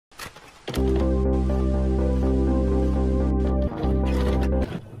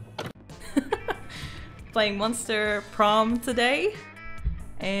playing Monster Prom today.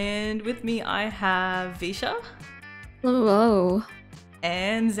 And with me I have Vesja. Hello.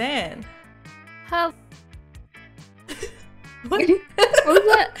 And Xan. How? What? What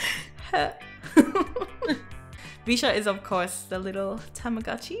was that? Vesja is of course the little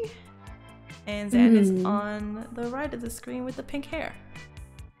Tamagotchi. And Xan is on the right of the screen with the pink hair.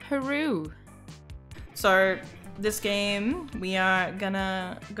 Peru. So this game we are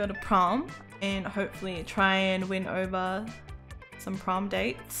gonna go to prom and hopefully try and win over some prom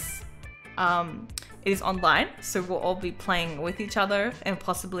dates. It is online, so we'll all be playing with each other and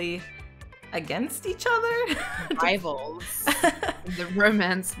possibly against each other. Rivals. In the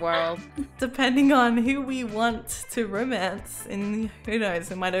romance world. Depending on who we want to romance, and who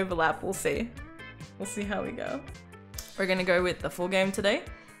knows, it might overlap. We'll see. We'll see how we go. We're gonna go with the full game today.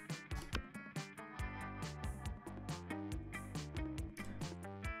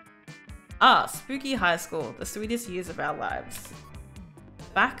 Spooky high school, the sweetest years of our lives.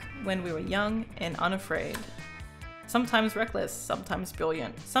 Back when we were young and unafraid. Sometimes reckless, sometimes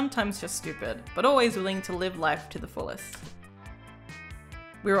brilliant, sometimes just stupid, but always willing to live life to the fullest.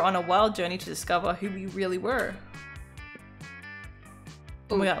 We were on a wild journey to discover who we really were.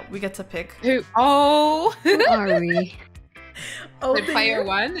 And we get to pick. Who? Oh! Who are we? Oh, So player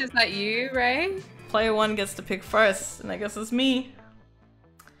one, is that you, Ray? Player one gets to pick first, and I guess it's me.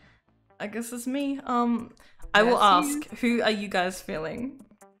 I will ask, who are you guys feeling?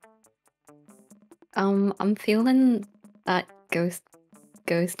 I'm feeling that ghost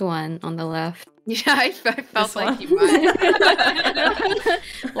one on the left. Yeah, I felt This like one? you might.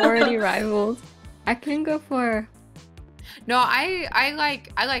 Already rivals. I can go for. No, I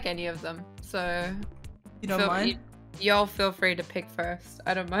like any of them. So You don't mind? Y'all feel free to pick first.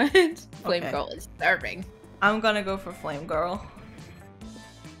 I don't mind. Flame Okay. Girl is serving. I'm gonna go for Flame Girl.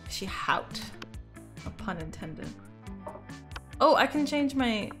 She hout. No pun intended. Oh, I can change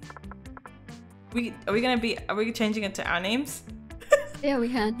my... Are we changing it to our names? Yeah, we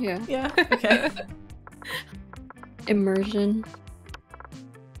can. Yeah. Yeah, okay. Immersion.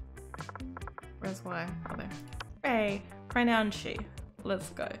 Where's Y? Oh, there. Ray. Pronoun she. Let's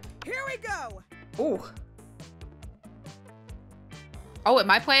go. Here we go. Ooh. Oh,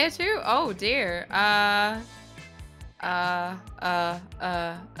 am I player two? Oh dear. I'm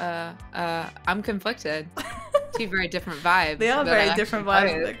conflicted. Two very different vibes. They are but I very different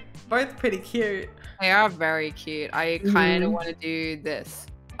actually vibes. They're both pretty cute. They are very cute. I kind of want to do this.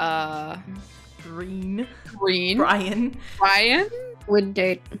 Green. Green. Brian. Brian? Would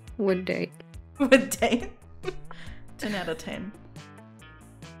date. Would date. Would date. 10 out of 10.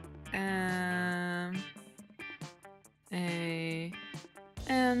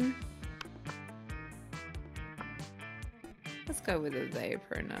 Let's go with a they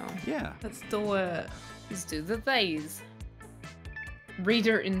pronoun. Yeah. Let's do it. Let's do the theys.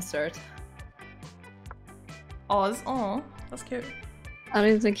 Reader insert. Oz. Oh, that's cute. That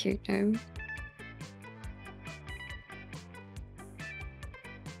is a cute name.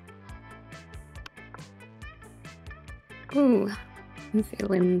 Ooh, I'm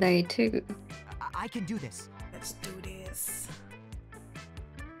feeling they too. I can do this. Let's do this.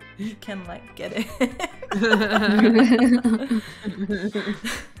 You can like get it.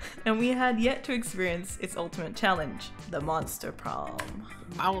 And we had yet to experience its ultimate challenge, the Monster Prom.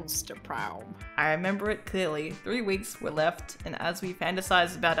 Monster Prom. I remember it clearly. 3 weeks were left, and as we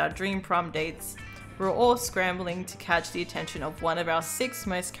fantasized about our dream prom dates, we were all scrambling to catch the attention of one of our 6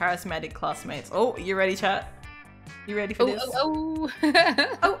 most charismatic classmates. Oh, you ready, chat? You ready for this? Oh.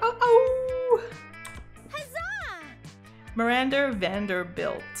 Oh. Miranda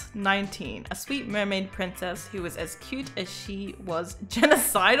Vanderbilt, 19, a sweet mermaid princess who was as cute as she was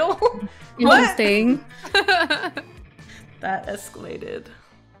genocidal. What? Interesting. That escalated.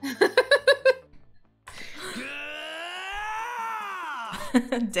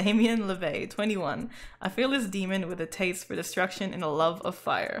 Damien LeVay, 21. I feel this demon with a taste for destruction and a love of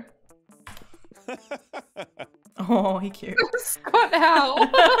fire. Oh, he cute. Scott Howe.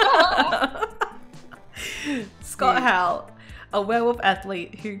 Scott Howe, a werewolf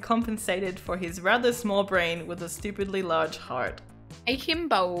athlete who compensated for his rather small brain with a stupidly large heart. A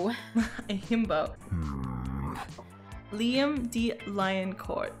himbo. A himbo. Liam D.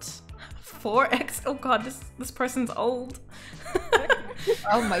 Lioncourt. 4X. Oh god, this person's old.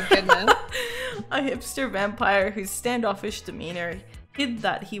 Oh my goodness. A hipster vampire whose standoffish demeanor hid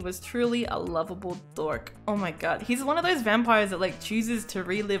that he was truly a lovable dork. Oh my god, he's one of those vampires that like chooses to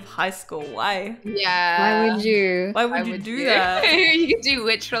relive high school. Why? Yeah. Why would you? Why would you do that? You could do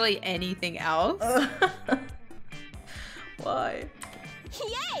literally anything else. Why?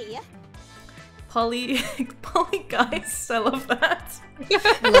 Yay! Polygeist. I love that.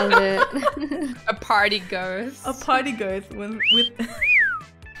 Love it. A party ghost. A party ghost with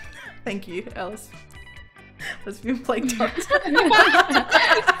Thank you, Alice. Let's be playing doctor.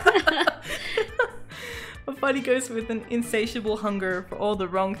 A party ghost with an insatiable hunger for all the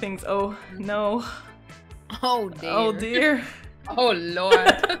wrong things. Oh no. Oh dear. Oh dear. Oh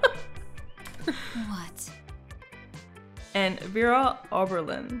lord. What? And Vera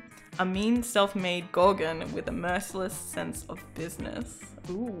Oberlin, a mean self-made Gorgon with a merciless sense of business.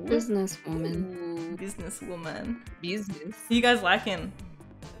 Ooh. Businesswoman. Ooh, Businesswoman. business. Who you guys liking?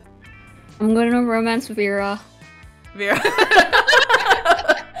 I'm gonna romance Vera. Vera.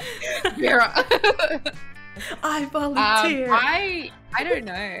 Vera. I volunteer. I don't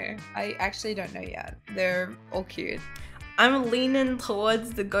know. I actually don't know yet. They're all cute. I'm leaning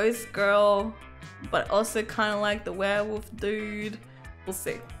towards the ghost girl, but also kind of like the werewolf dude. We'll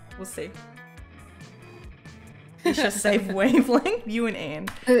see. We'll see. You should save wavelength. You and Anne.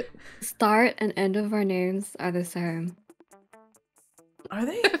 The start and end of our names are the same. Are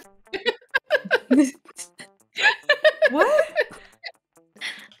they? What?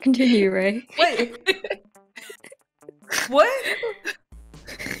 Continue, Ray. Wait. What?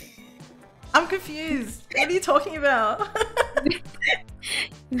 I'm confused. What are you talking about?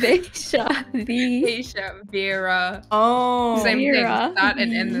 Vesja, V. Aisha, Vera. Oh. Same thing. Vera. Start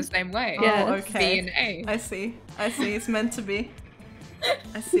and end the same way. Yeah. Oh, Yes. okay. V and A. I see. I see. It's meant to be.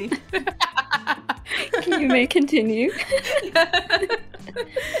 I see. Can you may continue?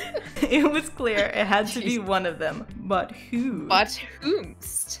 It was clear it had to be one of them, but who? But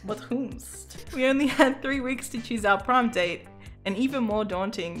whomst? But whomst? We only had 3 weeks to choose our prom date, and even more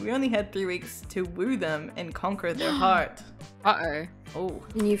daunting, we only had 3 weeks to woo them and conquer their heart. Uh-oh. Oh.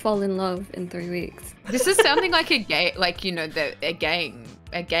 And you fall in love in 3 weeks. This is sounding like a game, like, you know, a game,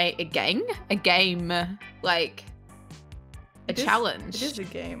 like a challenge. It is a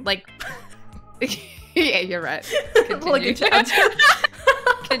game. Like, yeah, you're right. Like a Continue. challenge.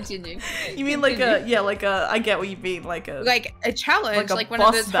 Continue. You mean like a, yeah, like a, I get what you mean, like a... Like a challenge, Like a like one of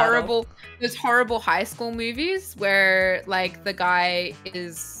boss those battle. horrible high school movies where like the guy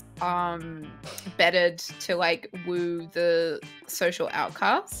is bettered to like woo the social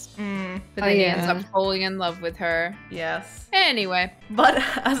outcast, Mm, but Oh, then he yeah. ends up falling in love with her. yes. Anyway, But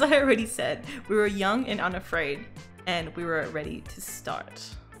as I already said, we were young and unafraid, and we were ready to start.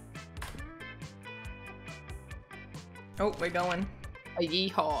 Oh, we're going. a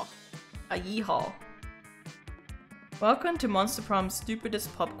yeehaw. A yeehaw. Welcome to Monster Prom's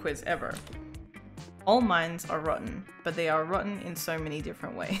stupidest pop quiz ever. All minds are rotten, but they are rotten in so many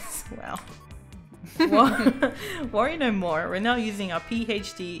different ways. Wow. Worry no more, we're now using our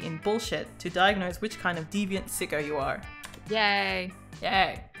PhD in bullshit to diagnose which kind of deviant sicko you are. Yay.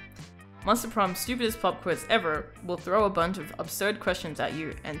 Yay! Monster Prom's stupidest pop quiz ever will throw a bunch of absurd questions at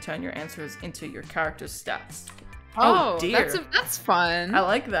you and turn your answers into your character's stats. Oh, dear. That's fun. I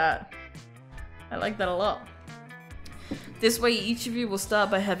like that. I like that a lot. This way, each of you will start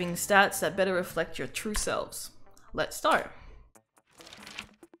by having stats that better reflect your true selves. Let's start.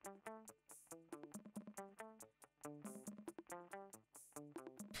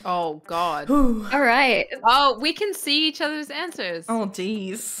 Oh god. Whew. All right. Oh, we can see each other's answers. Oh,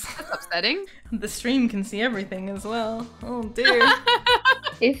 jeez. That's upsetting. The stream can see everything as well. Oh, dear.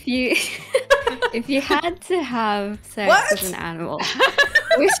 If you if you had to have sex What? with an animal,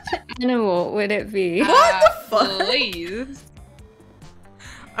 which animal would it be? What the fuck? Please.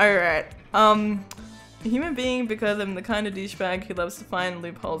 Alright. A human being because I'm the kind of douchebag who loves to find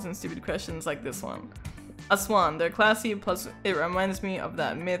loopholes in stupid questions like this one. A swan. They're classy, plus it reminds me of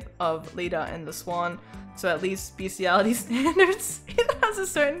that myth of Leda and the Swan, so at least bestiality standards, it has a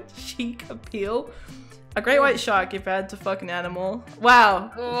certain chic appeal. A great white shark if I had to fuck an animal.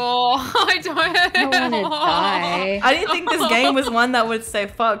 Wow. Oh, I don't wanna die. I didn't think this game was one that would say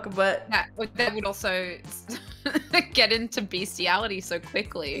fuck, but That would also get into bestiality so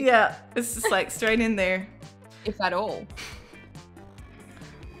quickly, yeah, it's just like straight in there. if at all.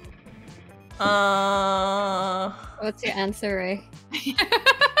 What's your answer, Ray?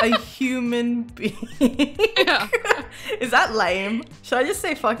 A human being. Yeah. Is that lame? Should I just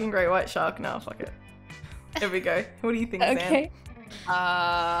say fucking great white shark? No, fuck it. There we go. What do you think, Xan? Okay.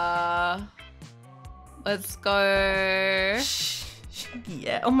 Let's go.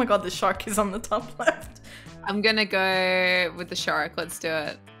 Yeah. Oh my god, the shark is on the top left. I'm gonna go with the shark. Let's do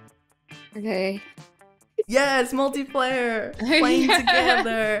it. Okay. Yes, multiplayer. Playing Yeah.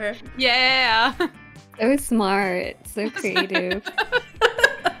 together. Yeah. So smart. So creative.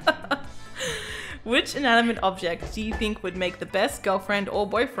 Which inanimate object do you think would make the best girlfriend or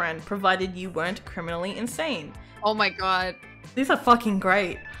boyfriend, provided you weren't criminally insane? Oh my god. These are fucking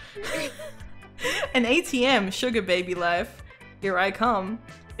great. An ATM, sugar baby life. Here I come.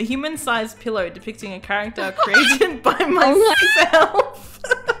 A human-sized pillow depicting a character created by myself.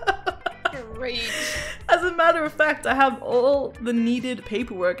 Great. As a matter of fact, I have all the needed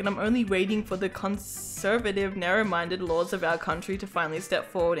paperwork and I'm only waiting for the conservative, narrow-minded laws of our country to finally step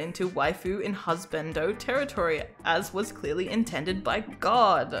forward into waifu and husbando territory, as was clearly intended by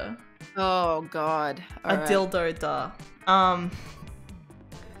God. Oh god. A dildo, duh. Wow.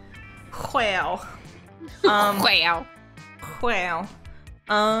 Wow. Wow.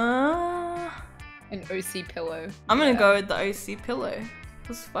 An OC pillow. I'm gonna go with the OC pillow.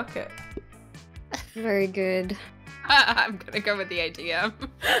 Just fuck it. Very good. I'm gonna go with the ATM.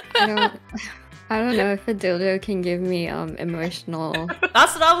 I don't know if a dildo can give me emotional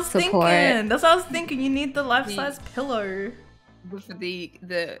That's what I was support. thinking. That's what I was thinking. You need the life-size pillow. For the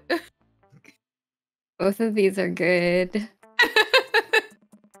Both of these are good.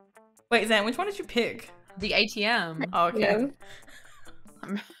 Wait, Xan, which one did you pick? the ATM. Oh, okay. Yeah.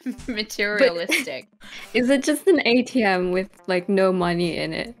 Materialistic. Is it just an ATM with like no money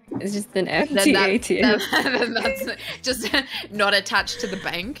in it? It's just an empty ATM. Then that's just not attached to the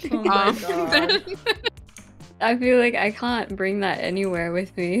bank. Oh my god. I feel like I can't bring that anywhere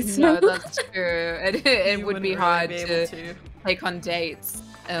with me. So. No, that's true. It You would be wouldn't hard really be able to take on dates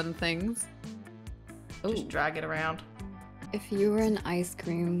and things. Just drag it around. If you were an ice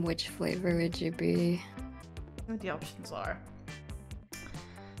cream, which flavor would you be? What the options are.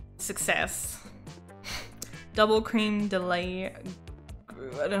 Success. Double cream delay.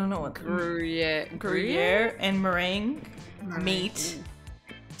 I don't know what. Gruyere and meringue. Meat.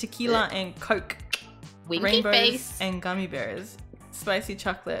 Tequila and Coke. Winky Rainbows face. and gummy bears. Spicy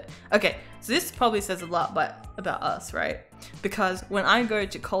chocolate. Okay, so this probably says a lot about us, right? Because when I go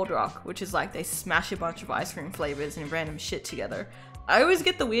to Cold Rock, which is like they smash a bunch of ice cream flavors and random shit together, I always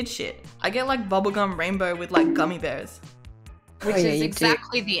get the weird shit. I get like bubblegum rainbow with like gummy bears. Which yeah, is you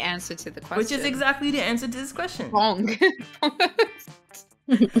exactly the answer to the question. Which is exactly the answer to this question. Bonk.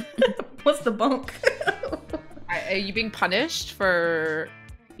 What's the bonk? Are you being punished for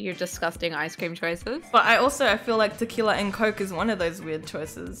your disgusting ice cream choices? But I feel like tequila and Coke is one of those weird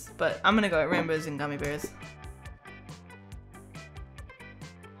choices. But I'm gonna go rainbows and gummy bears.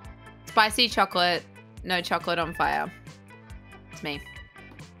 Spicy chocolate, no chocolate on fire. It's me.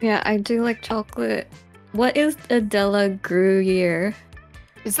 Yeah, I do like chocolate. What is a Della Gruyere?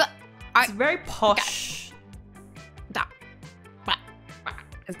 Is that? It's very posh.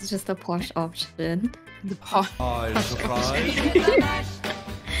 It's just a posh option. The pot. I'm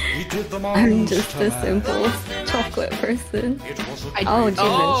just a simple chocolate person. Oh, Jesus.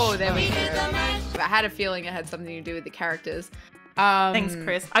 Oh, there we go. I had a feeling it had something to do with the characters. Thanks,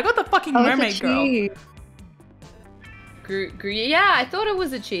 Chris. I got the fucking mermaid girl. Yeah, I thought it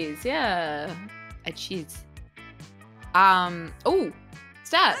was a cheese. Yeah, a cheese. Oh,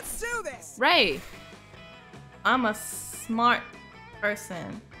 stats. Let's do this. Ray. I'm a smart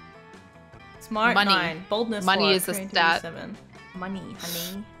person. Smart Money. 9. Boldness Money 4, is a creativity stat. 7. Money,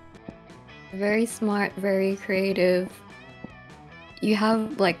 honey. Very smart, very creative. You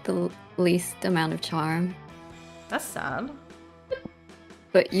have like the least amount of charm, That's sad.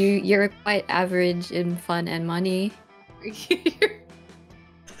 but you're quite average in fun and money.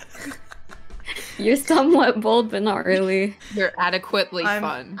 You're somewhat bold, but not really. You're adequately I'm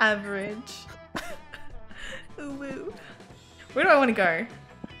fun. average. Ooh, woo. Where do I want to go?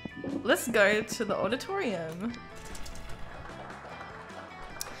 Let's go to the auditorium.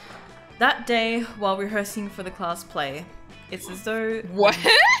 That day, while rehearsing for the class play, it's as though What?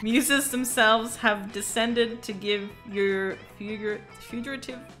 muses themselves have descended to give your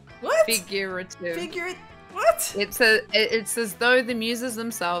figurative. What? Figurative. What? It's as though the muses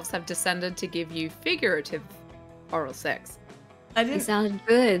themselves have descended to give you figurative oral sex. I You didn't. sounded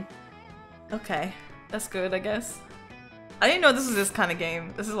good. Okay, that's good, I guess. I didn't know this was this kind of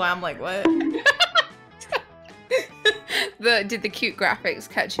game. This is why I'm like, what? Did the cute graphics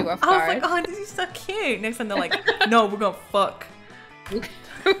catch you off I was guard? like, oh, this is so cute. Next time they're like, no, we're gonna fuck.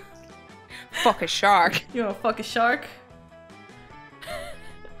 Fuck a shark. You wanna fuck a shark?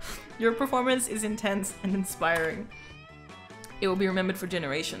 Your performance is intense and inspiring. It will be remembered for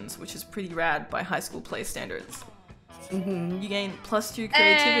generations, which is pretty rad by high school play standards. Mm-hmm. You gain +2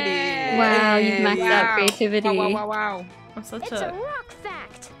 creativity. Hey! Wow, you've maxed Wow. out creativity. Wow. I'm such It's a rock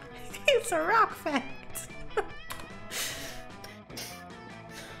fact. It's a rock fact.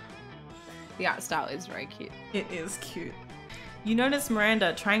 The art style is very cute. It is cute. You notice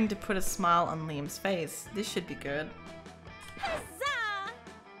Miranda trying to put a smile on Liam's face. This should be good.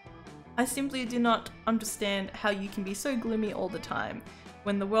 I simply do not understand how you can be so gloomy all the time,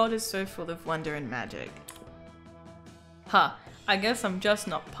 when the world is so full of wonder and magic. Huh, I guess I'm just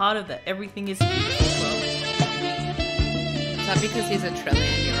not part of the everything is beautiful world. Is that because he's a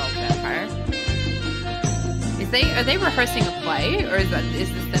trillion-year-old vampire? Are they rehearsing a play, or is this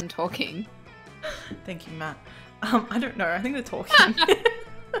them talking? Thank you, Matt. I don't know, I think they're talking.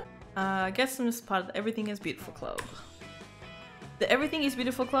 I guess I'm just part of the Everything is Beautiful Club. The Everything is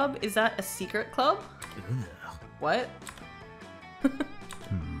Beautiful Club, is that a secret club? What?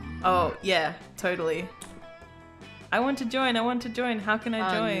 Oh, yeah, totally. I want to join, how can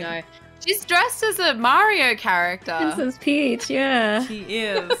I join? Oh no. She's dressed as a Mario character. Princess Peach, yeah. She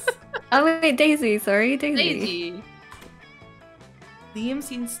is. Oh wait, Daisy, sorry, Daisy. Liam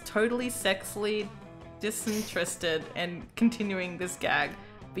seems totally sexually disinterested and continuing this gag,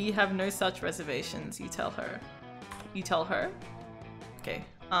 but you have no such reservations, you tell her. You tell her? Okay,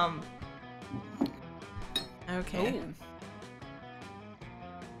 okay.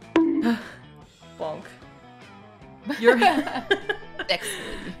 Bonk. You're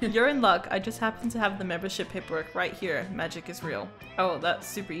You're in luck. I just happen to have the membership paperwork right here. Magic is real. Oh, that's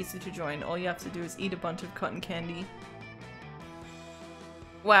super easy to join. All you have to do is eat a bunch of cotton candy.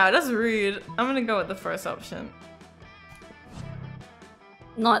 Wow, that's rude. I'm gonna go with the first option.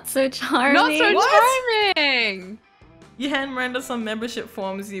 Not so charming. Not so charming! You hand Miranda some membership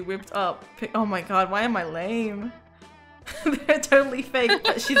forms you whipped up. Oh my god, why am I lame? They're totally fake,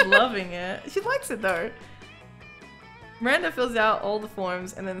 but she's loving it. She likes it though. Miranda fills out all the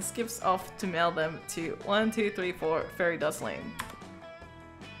forms and then skips off to mail them to 1234 Fairy Dust Lane.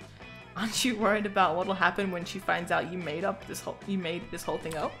 Aren't you worried about what'll happen when she finds out you made this whole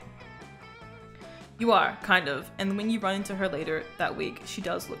thing up? You are, kind of, and when you run into her later that week, she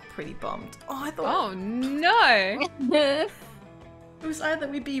does look pretty bummed. Oh, I thought. Oh no! It was either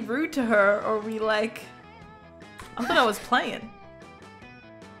we'd be rude to her or we like. I thought I was playing.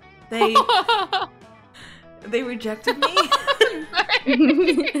 They rejected me.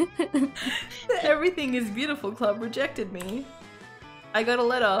 The Everything is Beautiful Club rejected me. I got a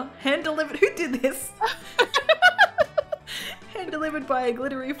letter, hand delivered. Who did this? Hand delivered by a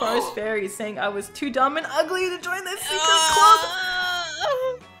glittery forest fairy saying I was too dumb and ugly to join this secret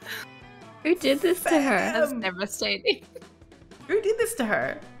club. Who did this to her? That's devastating. Who did this to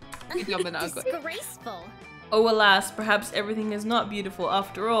her? Too dumb and ugly. Disgraceful. Oh alas, perhaps everything is not beautiful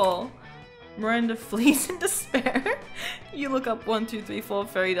after all. Miranda flees in despair. You look up 1234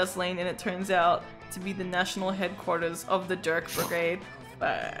 Fairy Dust Lane and it turns out to be the national headquarters of the Dirk Brigade.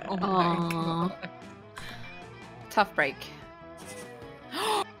 Oh my god. Tough break.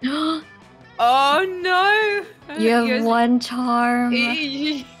 Oh no! You have one charm.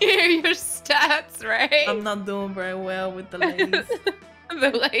 Your stats, right? I'm not doing very well with the ladies.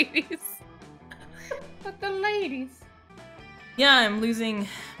 The ladies. But the ladies. Yeah, I'm losing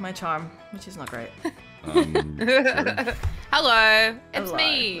my charm, which is not great. Hello, it's Hello.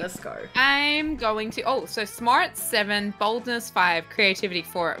 me. Let's go. I'm going to. Oh, so smart 7, boldness 5, creativity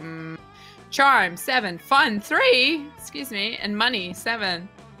 4, charm 7, fun 3. Excuse me, and money 7.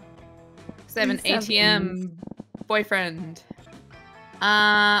 7 ATM boyfriend.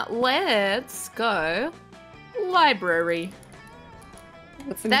 Let's go. Library.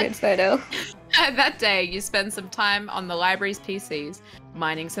 That's a good photo. That day, you spend some time on the library's PCs,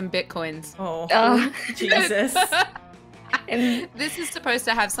 mining some bitcoins. Oh, Oh. Jesus. And This is supposed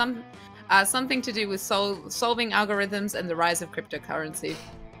to have something to do with solving algorithms and the rise of cryptocurrency.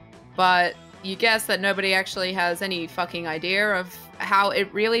 But you guess that nobody actually has any fucking idea of how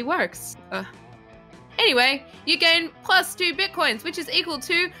it really works. Anyway, you gain plus 2 bitcoins, which is equal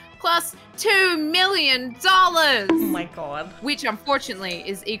to plus $2 million. Oh my god. Which unfortunately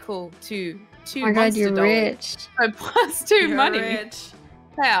is equal to 2 oh my god, monster you're dollars. rich. So plus 2 You're money. rich.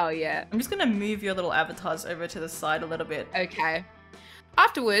 Hell yeah. I'm just gonna move your little avatars over to the side a little bit. Okay.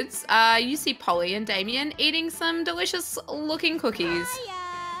 Afterwards, you see Polly and Damien eating some delicious looking cookies.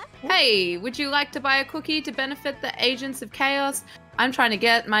 Hey, would you like to buy a cookie to benefit the agents of chaos? I'm trying to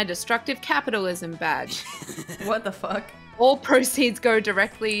get my destructive capitalism badge. What the fuck? All proceeds go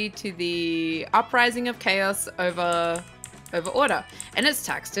directly to the uprising of chaos over order, and it's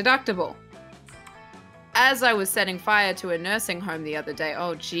tax deductible. As I was setting fire to a nursing home the other day,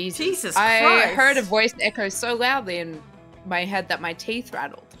 oh Jesus Christ. I heard a voice echo so loudly in my head that my teeth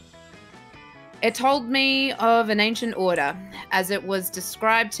rattled. It told me of an ancient order. As it was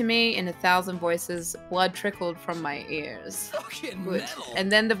described to me in 1,000 voices, blood trickled from my ears. Fucking Good. metal.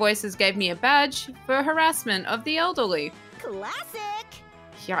 And then the voices gave me a badge for harassment of the elderly. Classic.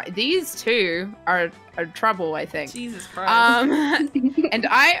 Yeah, these two are trouble, I think. Jesus Christ. And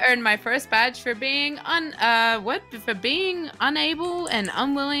I earned my first badge for being unable and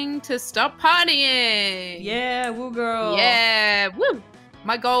unwilling to stop partying. Yeah, woo girl. Yeah, woo.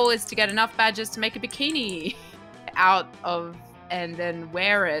 My goal is to get enough badges to make a bikini out of and then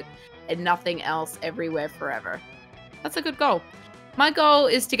wear it and nothing else everywhere forever. That's a good goal. My goal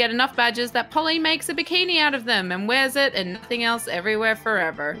is to get enough badges that Polly makes a bikini out of them and wears it and nothing else everywhere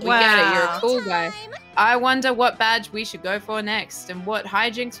forever. We get it, you're a cool guy. I wonder what badge we should go for next and what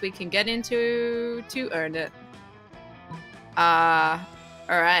hijinks we can get into to earn it.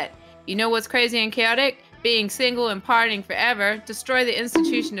 Alright. You know what's crazy and chaotic? Being single and partying forever. Destroy the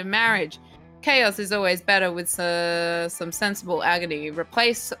institution of marriage. Chaos is always better with some sensible agony.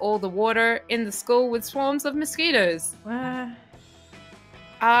 Replace all the water in the school with swarms of mosquitoes. Ray,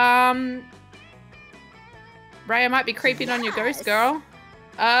 I might be creeping on your ghost, girl.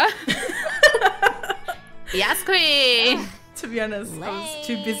 Yes, queen! To be honest, I was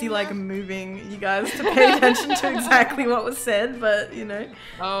too busy like moving you guys to pay attention to exactly what was said, but you know.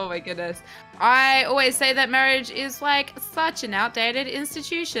 Oh my goodness. I always say that marriage is like such an outdated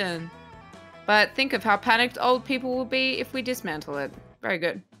institution. But think of how panicked old people will be if we dismantle it. Very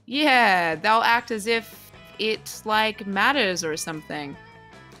good. Yeah, they'll act as if it like matters or something.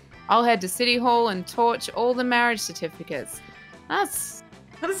 I'll head to City Hall and torch all the marriage certificates.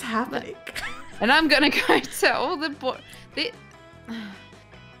 What is happening? And I'm gonna go to all the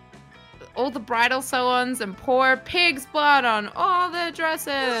bridal salons and pour pig's blood on all the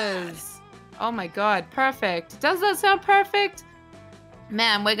dresses. Oh my god, perfect. Does that sound perfect?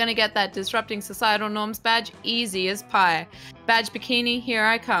 Man, we're gonna get that disrupting societal norms badge easy as pie. Badge bikini, here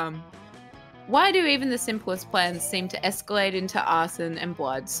I come. Why do even the simplest plans seem to escalate into arson and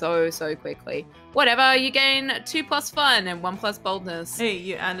blood so quickly? Whatever, you gain 2+ fun and 1+ boldness. Hey,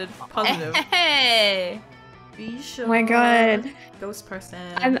 you added positive. Hey! Be sure. Oh my god. Ghost person.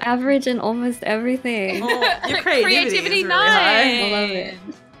 I'm average in almost everything. Oh, your creativity is really 9! high. I love it.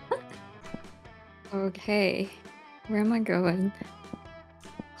 Okay. Where am I going?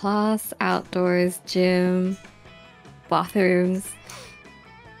 Class, outdoors, gym, bathrooms.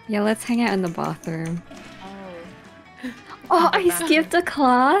 Yeah, let's hang out in the bathroom. Oh, I skipped a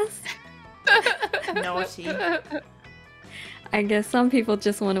class? Naughty. I guess some people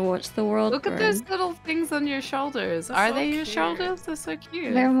just want to watch the world Look burn. at those little things on your shoulders. They're Are so they your cute. shoulders? They're so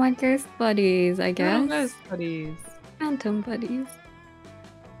cute. They're my ghost buddies, I Little guess. ghost buddies. Phantom buddies.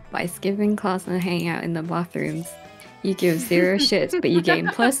 By skipping class and hanging out in the bathrooms, you give 0 shits, but you gain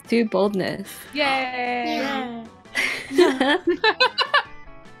 +2 boldness. Yay!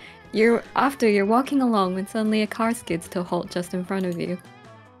 You're walking along when suddenly a car skids to a halt just in front of you.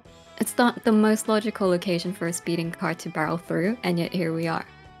 It's not the most logical occasion for a speeding car to barrel through, and yet here we are.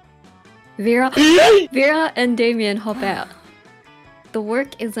 Vera and Damien hop out. The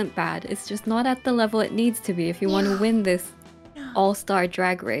work isn't bad, it's just not at the level it needs to be if you want to win this all-star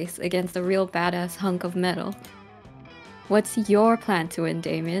drag race against a real badass hunk of metal. What's your plan to win,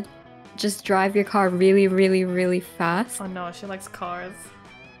 Damien? Just drive your car really, really, really fast? Oh no, she likes cars.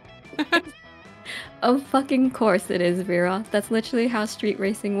 Of fucking course it is, Vera. That's literally how street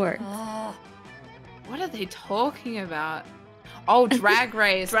racing works. What are they talking about? Oh, drag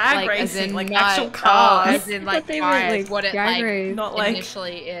race. Drag like, as racing, in like not- actual Oh, cars. as in But like they cars. meant, like, What it drag like race. Not like-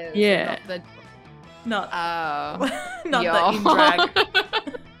 initially is. Yeah. Not Oh. not Yo. the in-drag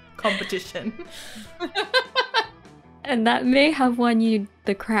competition. And that may have won you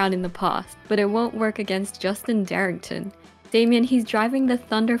the crown in the past, but it won't work against Justin Darrington. Damien, he's driving the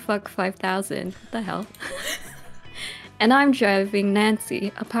Thunderfuck 5000. What the hell? And I'm driving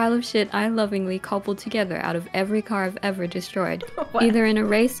Nancy, a pile of shit I lovingly cobbled together out of every car I've ever destroyed. What? Either in a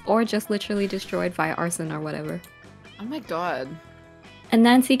race or just literally destroyed via arson or whatever. Oh my god. And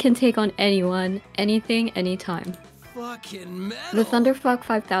Nancy can take on anyone, anything, anytime. Fucking metal. The Thunderfuck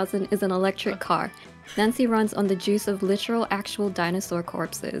 5000 is an electric car. Nancy runs on the juice of literal actual dinosaur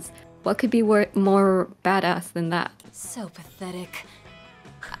corpses. What could be more badass than that? So pathetic.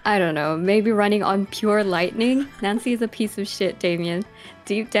 I don't know, maybe running on pure lightning? Nancy is a piece of shit, Damien.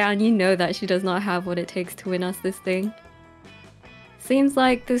 Deep down, you know that she does not have what it takes to win us this thing. Seems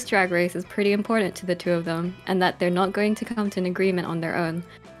like this drag race is pretty important to the two of them, and that they're not going to come to an agreement on their own.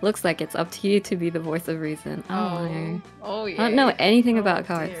 Looks like it's up to you to be the voice of reason. Oh yeah. I don't know anything Oh, about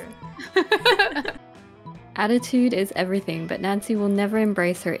cars. dear. Attitude is everything, but Nancy will never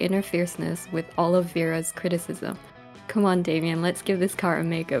embrace her inner fierceness with all of Vera's criticism. Come on, Damien, let's give this car a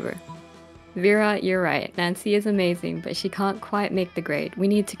makeover. Vera, you're right. Nancy is amazing, but she can't quite make the grade. We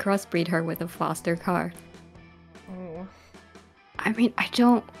need to crossbreed her with a faster car. Oh. I mean, I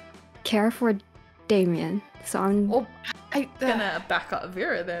don't care for Damien, so I'm... Well, Gonna back up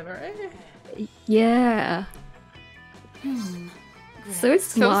Vera then, right? Yeah. So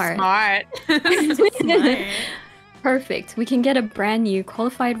smart. Smart. Perfect. We can get a brand new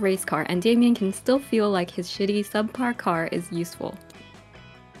qualified race car, and Damien can still feel like his shitty subpar car is useful.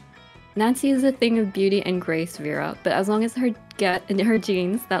 Nancy is a thing of beauty and grace, Vera, but as long as her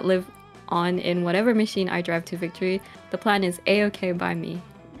genes that live on in whatever machine I drive to victory, the plan is a-okay by me.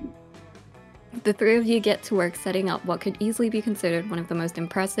 The three of you get to work setting up what could easily be considered one of the most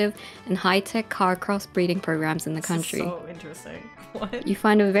impressive and high-tech car cross-breeding programs in the country. This is so interesting. What? You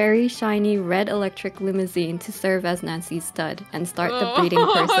find a very shiny red electric limousine to serve as Nancy's stud and start the breeding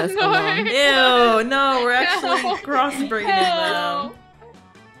process along. Ew, no, we're actually crossbreeding them.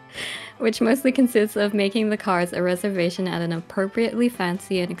 Which mostly consists of making the cars a reservation at an appropriately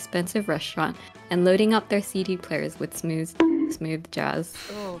fancy and expensive restaurant and loading up their CD players with smooth jazz.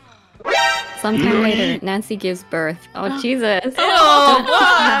 Oh. Sometime later, Nancy gives birth. Oh, Jesus! Oh,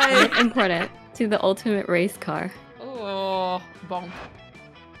 why? Important to the ultimate race car. Oh, bonk.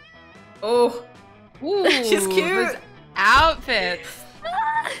 Oh, Ooh, she's cute. those outfits.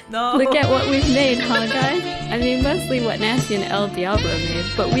 No. Look at what we've made, huh, guys? I mean, mostly what Nancy and El Diablo made,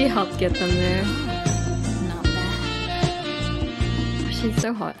 but we helped get them there. Not bad. She's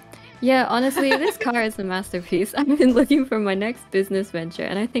so hot. Yeah, honestly, this car is a masterpiece. I've been looking for my next business venture,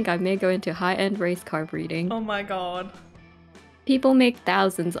 and I think I may go into high-end race car breeding. Oh my god. People make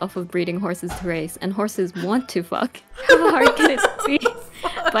thousands off of breeding horses to race, and horses want to fuck. How hard can it be?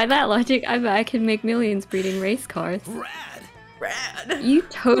 By that logic, I bet I can make millions breeding race cars. Rad. You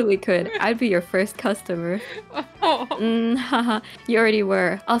totally could. I'd be your first customer. Haha, you already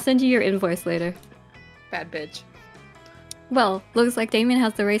were. I'll send you your invoice later. Bad bitch. Well, looks like Damien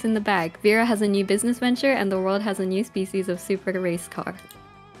has the race in the bag, Vera has a new business venture, and the world has a new species of super race car.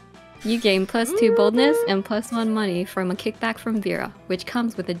 You gain +2 boldness and +1 money from a kickback from Vera, which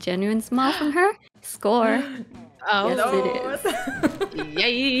comes with a genuine smile from her. Score! Oh, Yes, it is.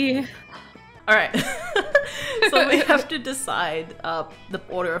 Yay! Alright. So we have to decide the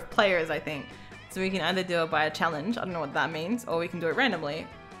order of players, I think. So we can either do it by a challenge, I don't know what that means, or we can do it randomly.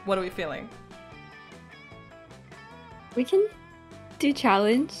 What are we feeling? We can do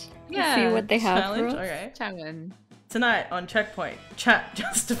challenge. Yeah, See what they have Challenge? for us. Okay. Challenge. Tonight on Checkpoint, chat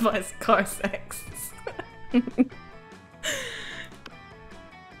justifies car sex.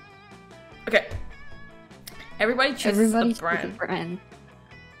 Okay. Everybody chooses a brand.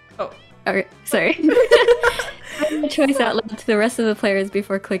 Oh. Alright, sorry. Make a choice out loud to the rest of the players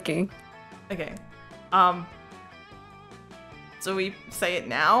before clicking. Okay. So we say it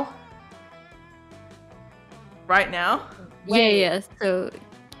now? Right now? Yeah. So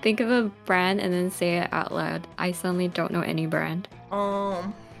think of a brand and then say it out loud. I suddenly don't know any brand.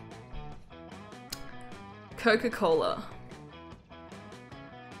 Coca-Cola.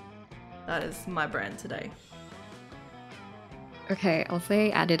 That is my brand today. Okay, I'll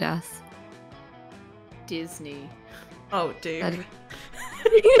say Adidas. Disney. Oh, dude. Adi-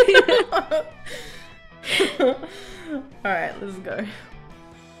 Alright, let's go.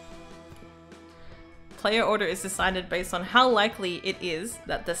 Player order is decided based on how likely it is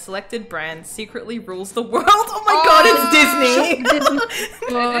that the selected brand secretly rules the world. Oh my god, it's Disney!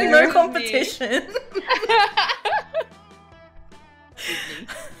 No competition. Disney.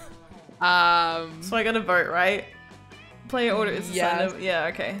 So I gotta vote, right? Player order is Yes. decided. Yeah,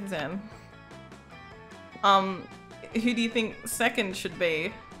 okay, Xan. Who do you think second should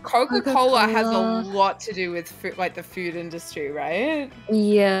be? Coca-Cola has a Coca-Cola. lot to do with like the food industry, right?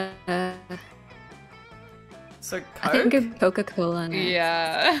 Yeah. So I Coke? think of Coca-Cola next.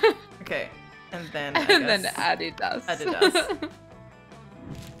 Yeah. Okay, and then And then guess Adidas. Adidas.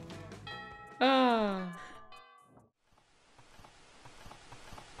 Ah.